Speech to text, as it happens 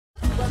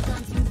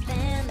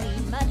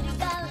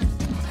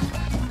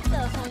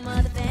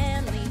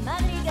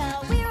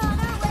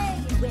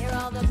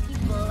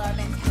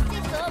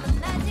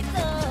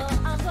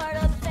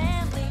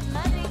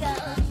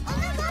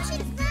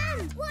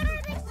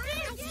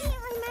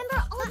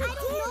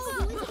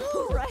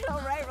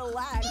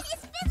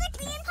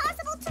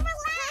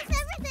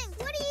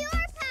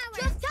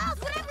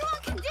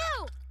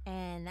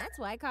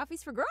buy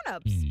coffees for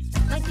grown-ups.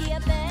 Might be a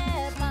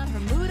Beba, her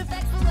mood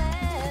affects the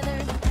weather.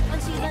 When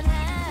she's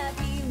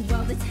unhappy,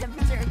 well, the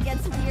temperature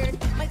gets weird.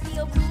 Might be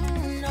a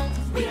Bruno.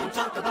 We don't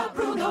talk about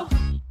Bruno.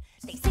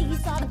 They say he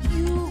saw the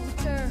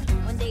future.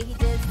 One day he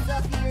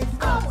disappeared.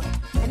 Oh,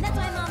 and that's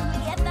why Mama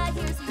Julieta,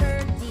 here's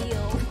her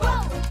deal.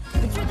 Whoa,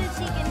 the truth is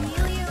she can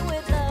heal you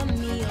with a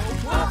meal.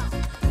 Whoa,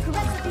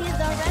 recipes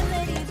are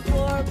remedies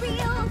for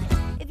real.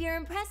 If you're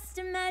impressed,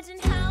 imagine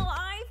how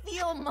I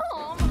feel,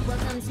 Mom.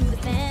 Welcome to the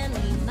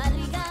family,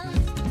 Madrigal.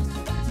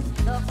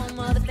 The home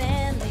of the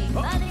family,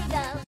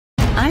 Madrigal.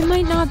 I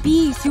might not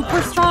be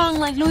super strong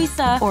like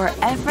Luisa or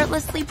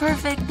effortlessly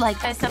perfect like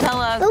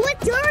Isabella. But what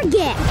did Dora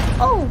get?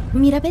 Oh,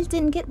 Mirabel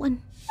didn't get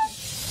one.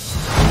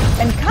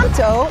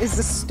 Encanto is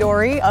the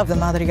story of the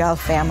Madrigal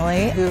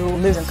family who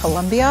lives in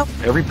Colombia.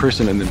 Every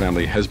person in the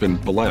family has been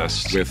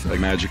blessed with a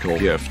magical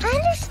gift. I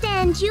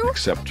understand you.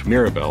 Except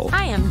Mirabel.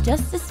 I am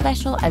just as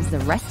special as the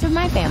rest of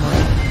my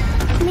family.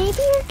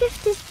 Maybe your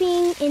gift is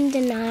being in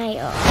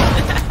denial.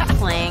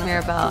 Playing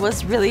Mirabel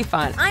was really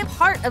fun. I'm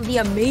part of the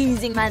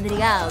amazing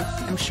Madrigals.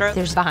 I'm sure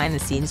there's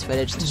behind-the-scenes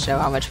footage to show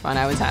how much fun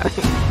I was having.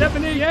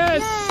 Stephanie,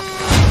 yes!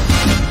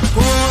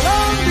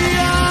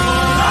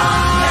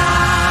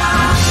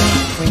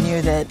 We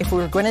knew that if we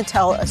were going to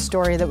tell a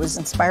story that was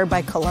inspired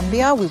by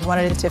Colombia, we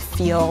wanted it to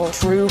feel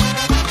true.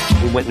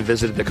 We went and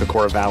visited the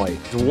Cocora Valley.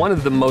 It's one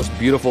of the most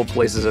beautiful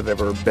places I've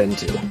ever been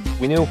to.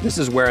 We knew this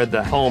is where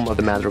the home of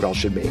the Madrigal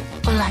should be.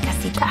 Hola,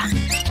 casita.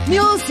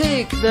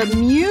 Music! The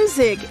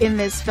music in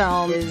this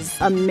film is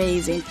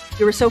amazing.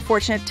 We were so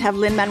fortunate to have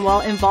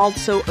Lin-Manuel involved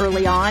so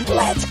early on.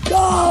 Let's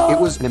go! It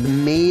was an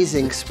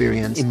amazing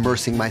experience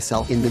immersing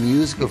myself in the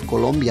music of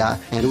Colombia,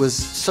 and it was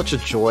such a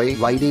joy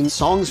writing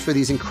songs for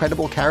these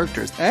incredible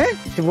characters.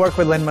 To work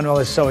with Lin-Manuel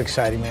is so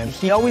exciting, man.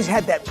 He always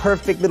had that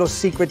perfect little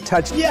secret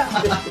touch. Yeah!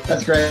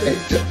 That's great.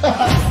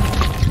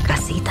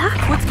 Casita?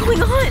 What's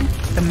going on?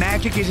 The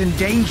magic is in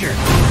danger.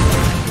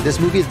 This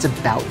movie is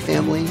about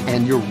family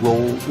and your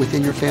role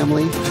within your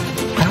family.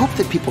 I hope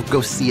that people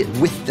go see it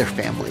with their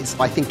families.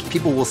 I think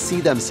people will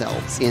see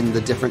themselves in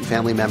the different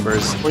family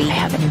members. We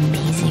have an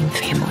amazing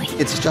family.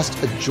 It's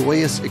just a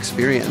joyous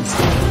experience.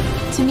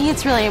 To me,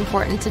 it's really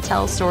important to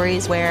tell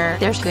stories where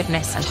there's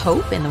goodness and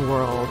hope in the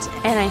world.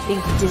 And I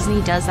think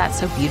Disney does that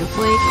so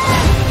beautifully.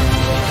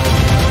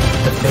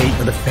 The fate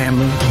of the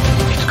family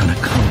is gonna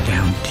come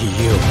down to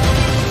you.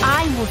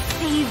 I will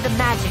save the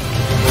magic.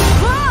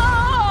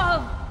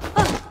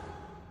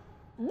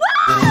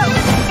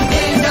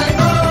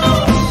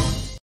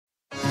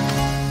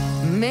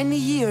 Many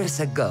years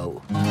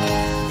ago,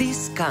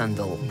 this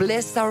candle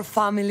blessed our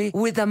family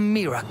with a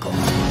miracle.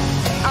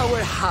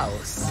 Our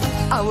house,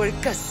 our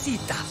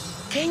casita,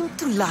 came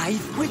to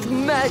life with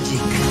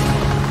magic.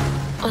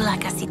 Hola,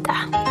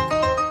 casita.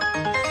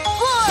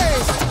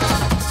 Floors!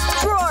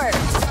 Drawers!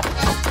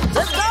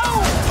 Let's go!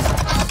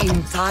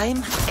 In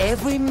time,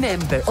 every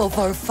member of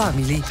our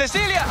family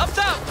Cecilia, up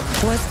top!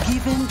 was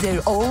given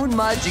their own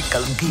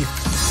magical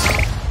gift.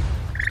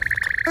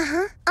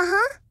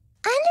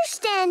 I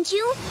understand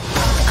you.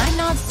 I'm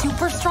not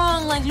super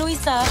strong like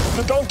Luisa.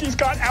 The donkeys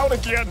got out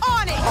again.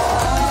 On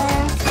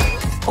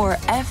it! Or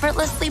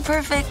effortlessly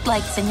perfect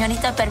like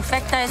Señorita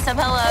Perfecta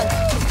Isabella.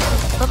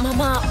 But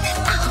Mama,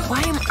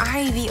 why am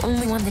I the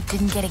only one that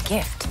didn't get a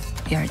gift?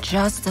 You're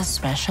just as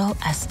special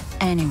as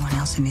anyone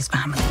else in this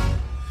family.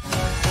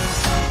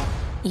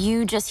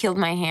 You just healed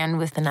my hand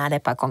with an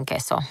arepa con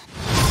queso.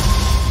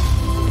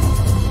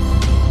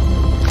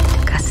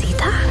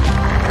 Casita?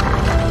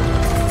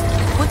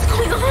 What's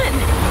going on?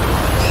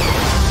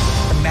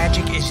 The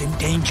magic is in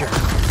danger.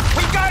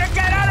 We gotta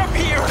get out of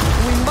here!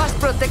 We must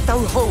protect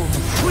our home.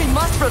 We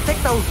must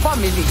protect our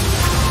family.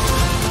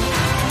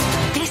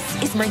 This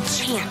is my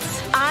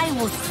chance. I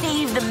will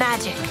save the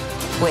magic.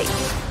 Wait,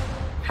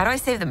 how do I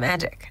save the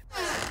magic?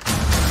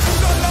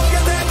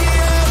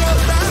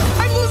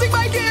 I'm losing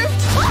my gift!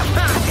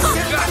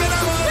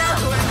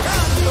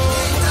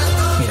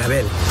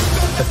 Mirabel,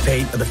 the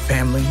fate of the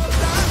family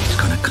is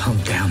gonna come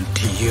down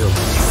to you.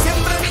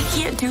 I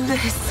can't do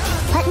this.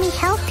 Let me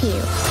help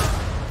you.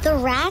 The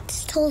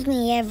rats told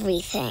me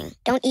everything.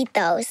 Don't eat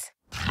those.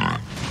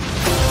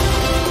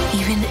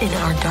 Even in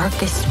our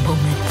darkest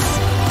moments,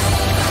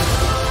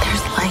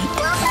 there's light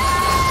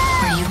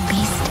where you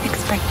least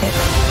expect it.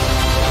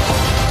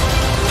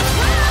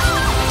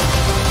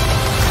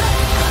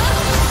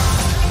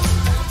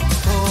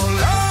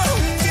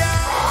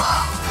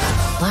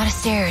 A lot of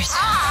stairs.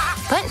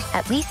 But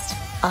at least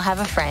I'll have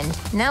a friend.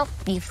 Nope,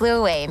 you flew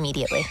away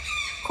immediately.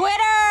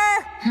 Quitter!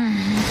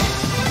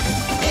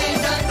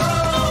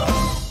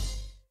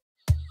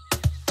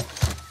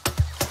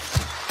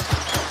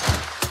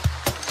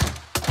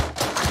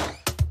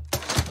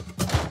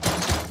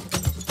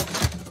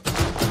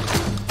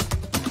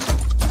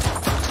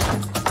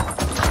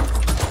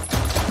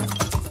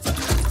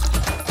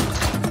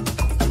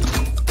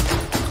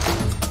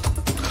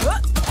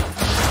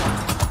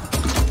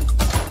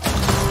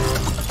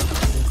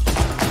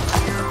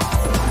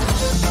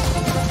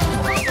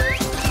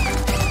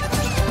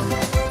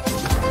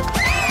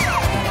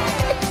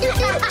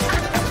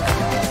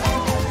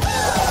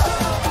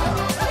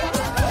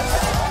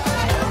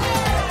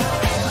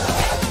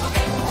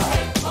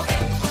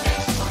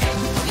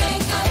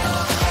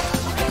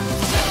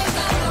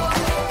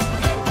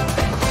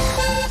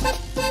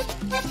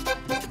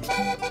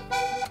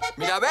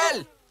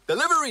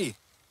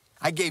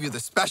 I gave you the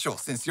special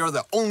since you're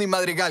the only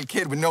Madrigal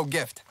kid with no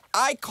gift.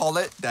 I call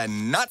it the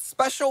not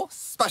special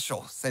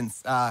special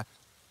since,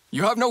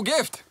 you have no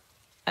gift.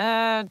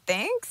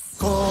 Thanks?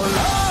 Colombia!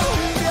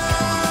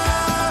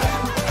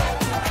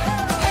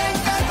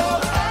 Encanto!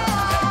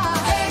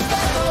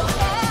 Encanto!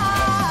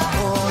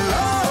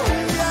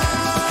 Colombia!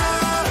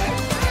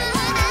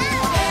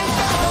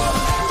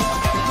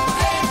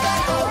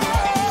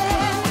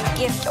 Encanto!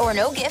 Gift or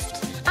no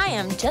gift, I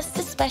am just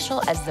as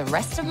special as the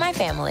rest of my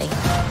family.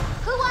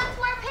 Who wants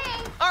more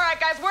pink? All right,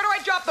 guys, where do I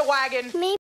drop the wagon? Maybe